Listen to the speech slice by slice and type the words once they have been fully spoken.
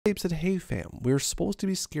Ape said, "Hey fam, we're supposed to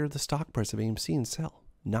be scared of the stock price of AMC and sell,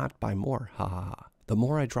 not buy more, ha ha ha. The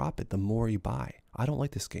more I drop it, the more you buy. I don't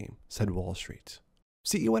like this game," said Wall Street.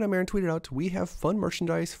 CEO Ed Amarin tweeted out, "We have fun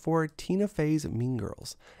merchandise for Tina Fey's Mean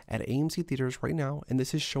Girls at AMC theaters right now, and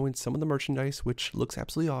this is showing some of the merchandise, which looks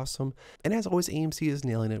absolutely awesome. And as always, AMC is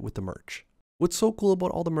nailing it with the merch." What's so cool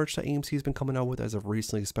about all the merch that AMC has been coming out with as of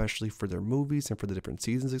recently, especially for their movies and for the different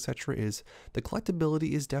seasons, etc., is the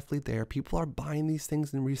collectability is definitely there. People are buying these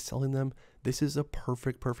things and reselling them. This is a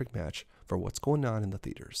perfect match for what's going on in the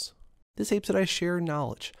theaters. This ape said, "I share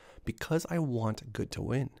knowledge because I want good to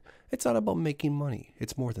win. It's not about making money.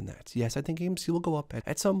 It's more than that. Yes, I think AMC will go up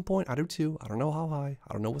at some point. I do too. I don't know how high.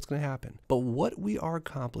 I don't know what's going to happen. But what we are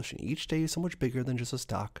accomplishing each day is so much bigger than just a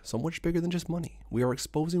stock, so much bigger than just money. We are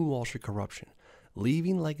exposing Wall Street corruption,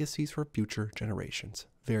 leaving legacies for future generations."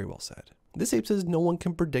 Very well said. This ape says, "No one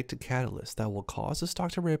can predict a catalyst that will cause the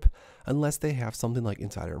stock to rip unless they have something like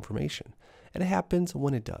insider information. It happens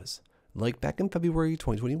when it does. Like back in February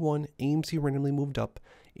 2021, AMC randomly moved up,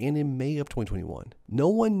 and in May of 2021, no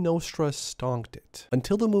one nostra stonked it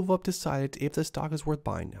until the move up decided if the stock is worth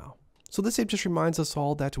buying now. So this ape just reminds us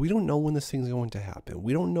all that we don't know when this thing's going to happen.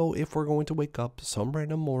 We don't know if we're going to wake up some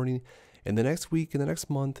random morning in the next week, in the next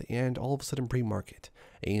month, and all of a sudden pre-market,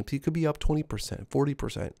 AMC could be up 20%,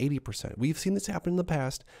 40%, 80%. We've seen this happen in the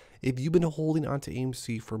past. If you've been holding onto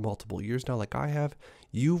AMC for multiple years now, like I have,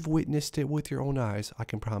 you've witnessed it with your own eyes. I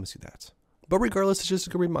can promise you that. But regardless, it's just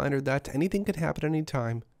a good reminder that anything can happen at any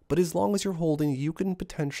time, but as long as you're holding, you can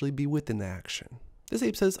potentially be within the action. This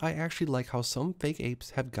ape says, "I actually like how some fake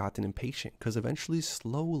apes have gotten impatient because eventually,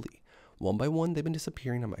 slowly, one by one, they've been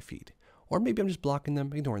disappearing on my feed. Or maybe I'm just blocking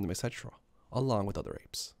them, ignoring them, etc., along with other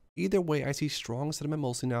apes. Either way, I see strong sentiment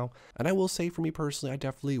mostly now, and I will say for me personally, I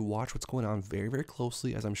definitely watch what's going on very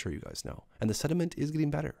closely, as I'm sure you guys know, and the sentiment is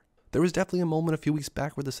getting better. There was definitely a moment a few weeks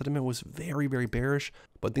back where the sentiment was very bearish,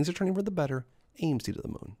 but things are turning for the better. AMC to the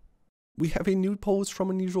moon." We have a new post from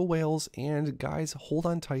Unusual Whales, and guys, hold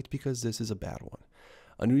on tight because this is a bad one.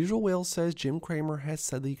 Unusual Whales says Jim Cramer has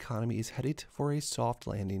said the economy is headed for a soft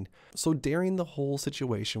landing. So during the whole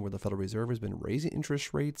situation where the Federal Reserve has been raising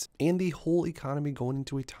interest rates and the whole economy going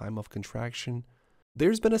into a time of contraction,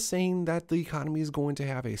 there's been a saying that the economy is going to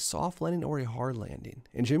have a soft landing or a hard landing.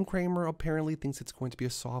 And Jim Cramer apparently thinks it's going to be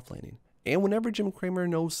a soft landing. And whenever Jim Cramer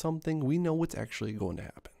knows something, we know what's actually going to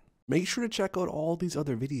happen. Make sure to check out all these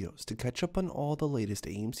other videos to catch up on all the latest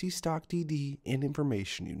AMC stock DD and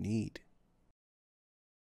information you need.